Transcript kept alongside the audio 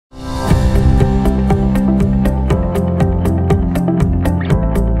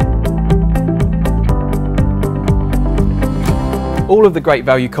All of the great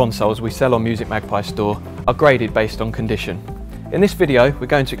value consoles we sell on musicMagpie store are graded based on condition. In this video, we're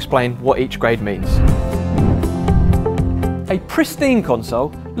going to explain what each grade means. A pristine console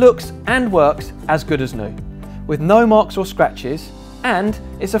looks and works as good as new, with no marks or scratches, and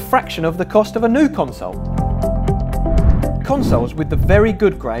is a fraction of the cost of a new console. Consoles with the very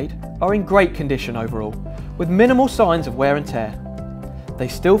good grade are in great condition overall, with minimal signs of wear and tear. They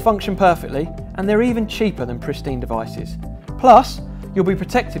still function perfectly, and they're even cheaper than pristine devices. Plus, you'll be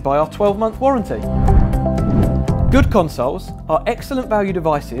protected by our 12-month warranty. Good consoles are excellent value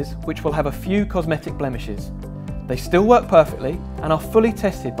devices which will have a few cosmetic blemishes. They still work perfectly and are fully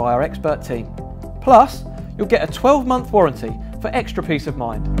tested by our expert team. Plus, you'll get a 12-month warranty for extra peace of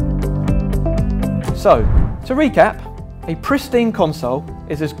mind. So, to recap, a pristine console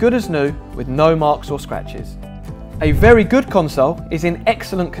is as good as new with no marks or scratches. A very good console is in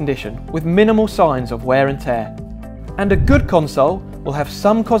excellent condition with minimal signs of wear and tear. And a good console will have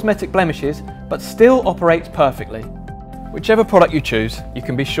some cosmetic blemishes but still operates perfectly. Whichever product you choose, you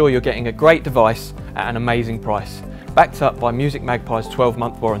can be sure you're getting a great device at an amazing price, backed up by musicMagpie's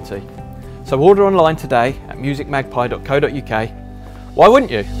 12-month warranty. So order online today at musicmagpie.co.uk. Why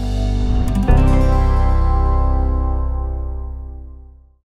wouldn't you?